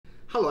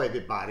Hello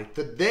everybody,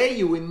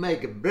 today we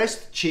make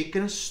breast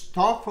chicken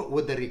stuffed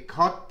with the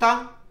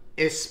ricotta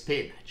and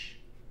spinach.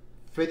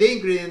 For the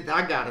ingredient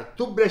I got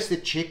 2 breast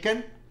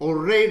chicken,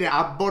 already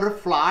a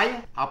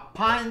butterfly, a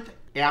pint,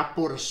 and I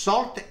put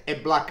salt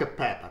and black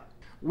pepper.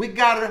 We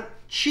got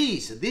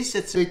cheese, this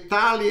is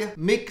Italian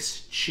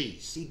mixed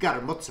cheese. You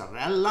got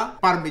mozzarella,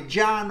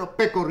 parmigiano,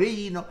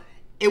 pecorino,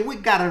 and we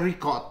got a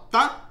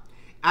ricotta.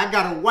 I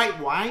got a white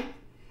wine.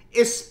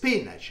 Is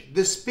spinach.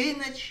 The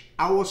spinach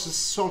I was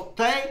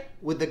saute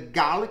with the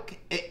garlic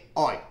and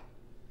oil.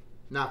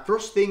 Now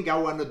first thing I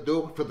want to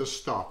do for the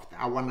stuffed,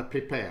 I want to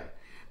prepare.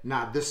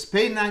 Now the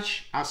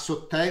spinach I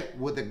saute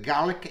with the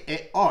garlic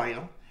and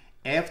oil.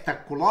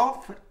 After cool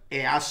off,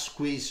 and I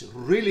squeeze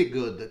really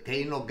good.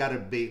 Okay, not gotta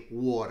be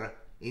water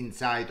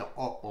inside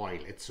or oil.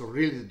 It's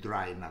really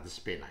dry now the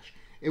spinach.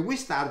 And we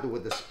start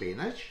with the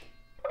spinach.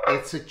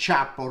 It's a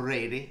chop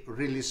already,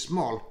 really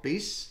small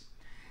piece.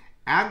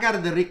 I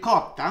got the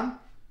ricotta,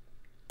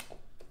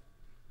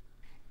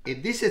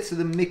 and this is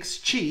the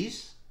mixed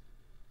cheese.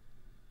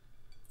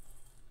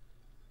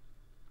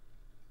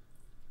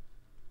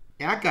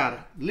 I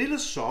got little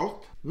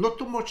salt, not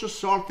too much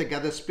salt. I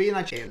got the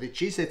spinach and the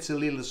cheese, it's a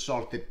little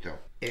salty too.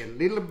 A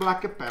little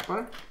black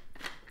pepper.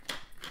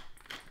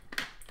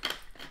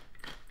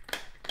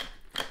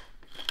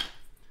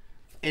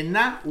 And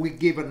now we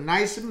give a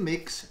nice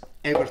mix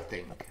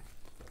everything.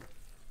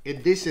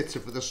 And this is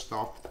for the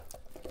stuff.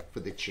 For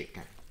the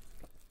chicken.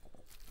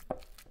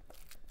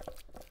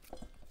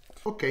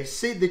 Okay,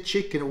 see the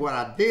chicken what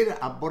I did,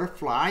 a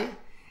butterfly,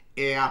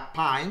 a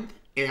pint,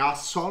 a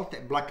salt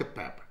and black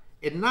pepper.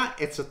 And now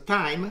it's a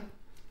time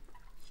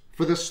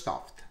for the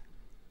stuffed.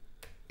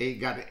 I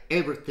got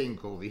everything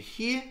over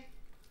here.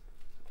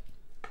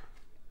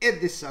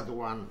 And this other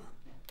one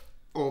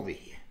over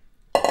here.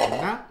 And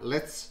now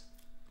let's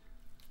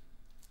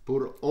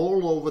put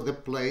all over the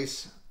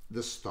place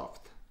the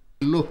stuffed.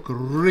 Look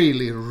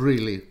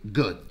really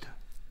good.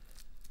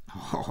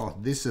 Oh,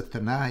 this is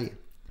tonight.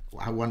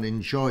 I want to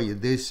enjoy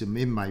this.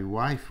 Me and my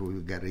wife will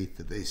get eat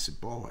this,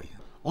 boy.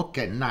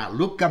 Okay, now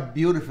look how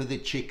beautiful the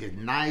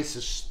chicken,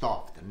 nice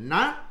stuffed.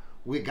 Now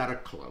we gotta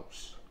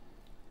close.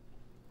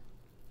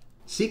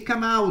 See,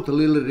 come out a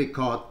little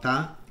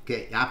ricotta,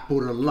 okay, I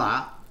put a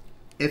lot,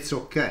 it's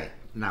okay.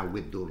 Now we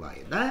do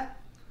like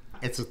that.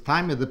 It's a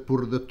time to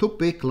put the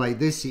toothpick like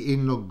this, it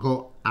no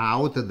go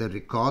out the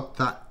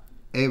ricotta,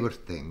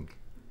 everything.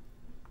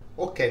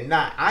 Okay,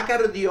 now I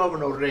got the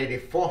oven already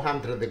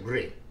 400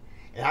 degrees.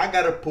 And I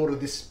gotta put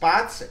the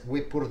spots,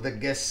 we put the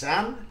gas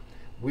on,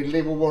 we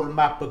leave it warm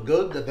up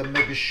good, to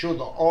make sure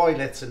the oil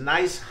is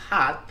nice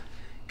hot.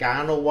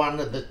 I don't want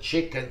the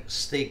chicken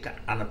stick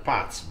on the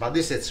pots, but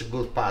this is a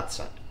good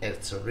pots,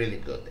 it's really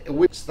good. And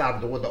we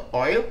start with the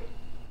oil,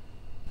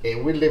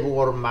 and we leave it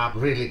warm up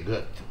really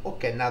good.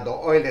 Okay, now the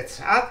oil is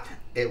hot,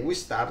 and we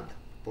start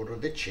put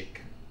the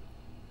chicken.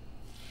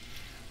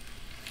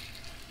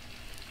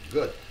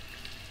 Good.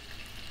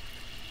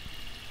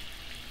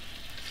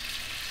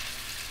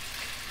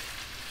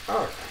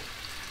 Alright,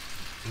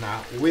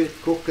 now we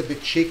cook the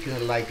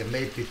chicken like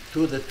maybe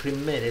 2 to 3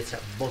 minutes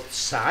both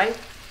sides,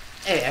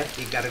 and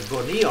you gotta go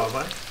in the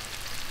oven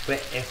for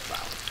half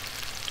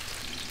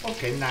hour.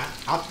 Okay, now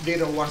up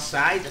there on one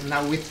side,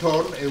 now we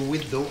turn and we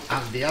do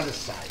on the other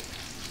side.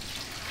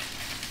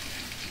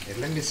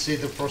 And let me see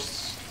the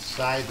first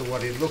side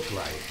what it look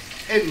like.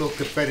 It look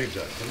very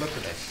good. Look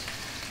at this.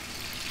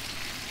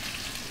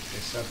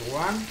 This other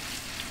one.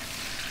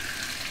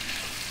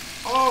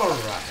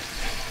 Alright.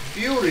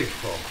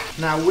 Beautiful.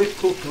 Now we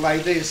cook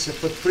like this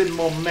for 3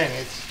 more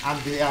minutes on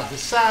the other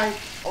side.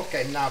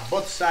 Okay, now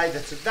both sides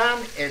it's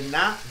done, and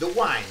now the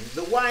wine.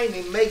 The wine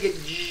it make it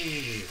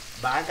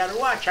but I gotta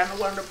watch, I don't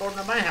want to burn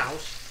my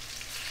house.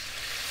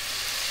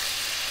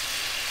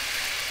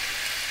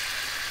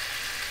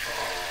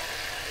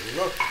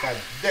 Oh, look at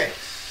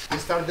this. We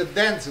start to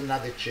dance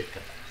another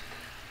chicken.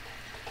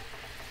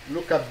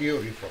 Look how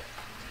beautiful.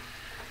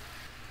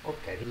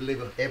 Okay,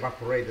 leave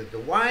evaporated the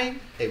wine,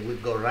 and we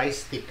go right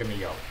stick in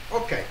the oven.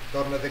 Okay,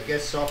 turn the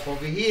gas off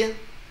over here,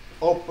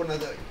 open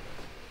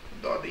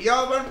the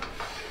oven,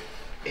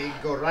 and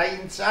go right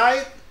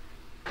inside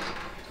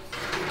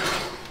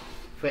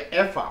for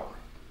half hour.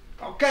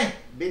 Okay,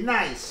 be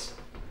nice.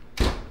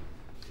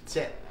 That's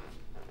it.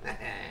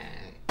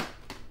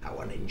 I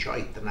want to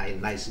enjoy tonight,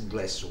 nice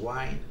glass of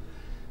wine.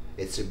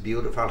 It's a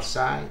beautiful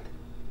side,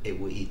 and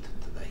we eat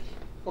it today.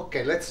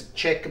 Okay, let's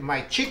check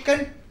my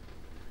chicken.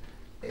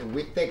 And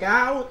we take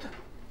out.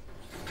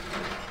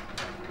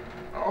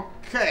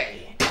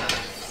 Okay,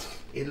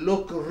 it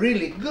look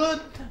really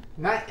good.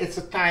 Now it's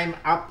a time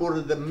I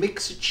put the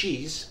mixed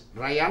cheese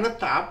right on the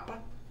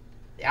top.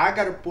 I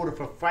gotta put it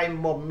for 5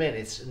 more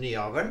minutes in the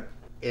oven.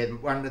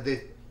 And when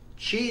the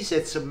cheese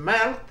is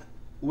melt,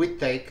 we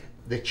take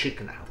the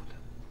chicken out.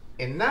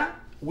 And now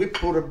we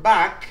put it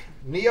back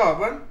in the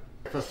oven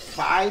for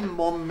 5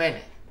 more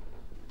minutes.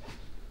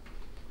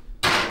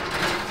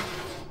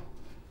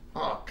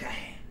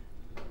 Okay.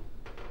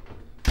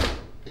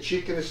 The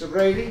chicken is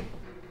ready.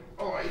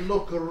 Oh, it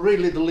looks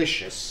really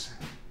delicious.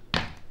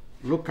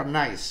 Look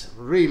nice,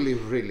 really,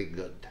 really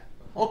good.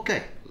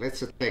 Okay,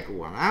 let's take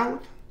one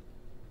out.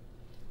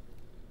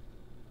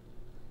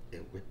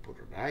 And we put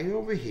it right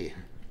over here.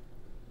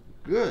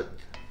 Good.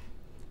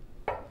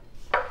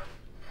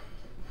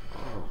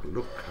 Oh,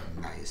 look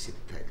how nice it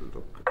tastes.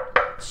 Look,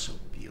 so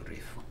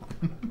beautiful.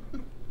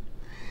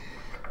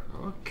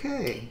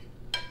 Okay,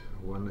 I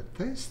want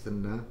to taste it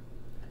now.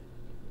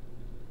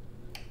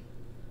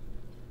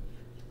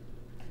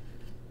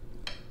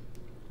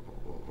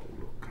 Oh,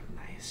 look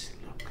nice,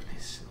 look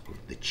nice. Look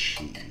at the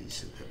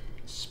cheese, the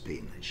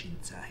spinach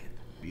inside.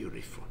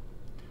 Beautiful.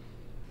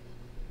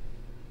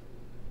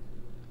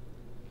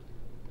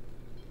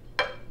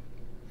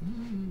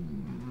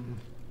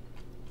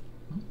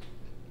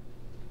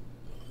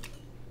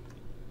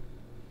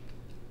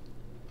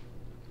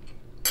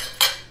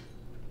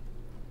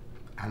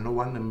 I don't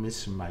want to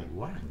miss my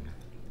wine.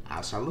 A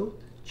salud,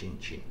 chin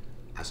chin.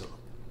 A salud.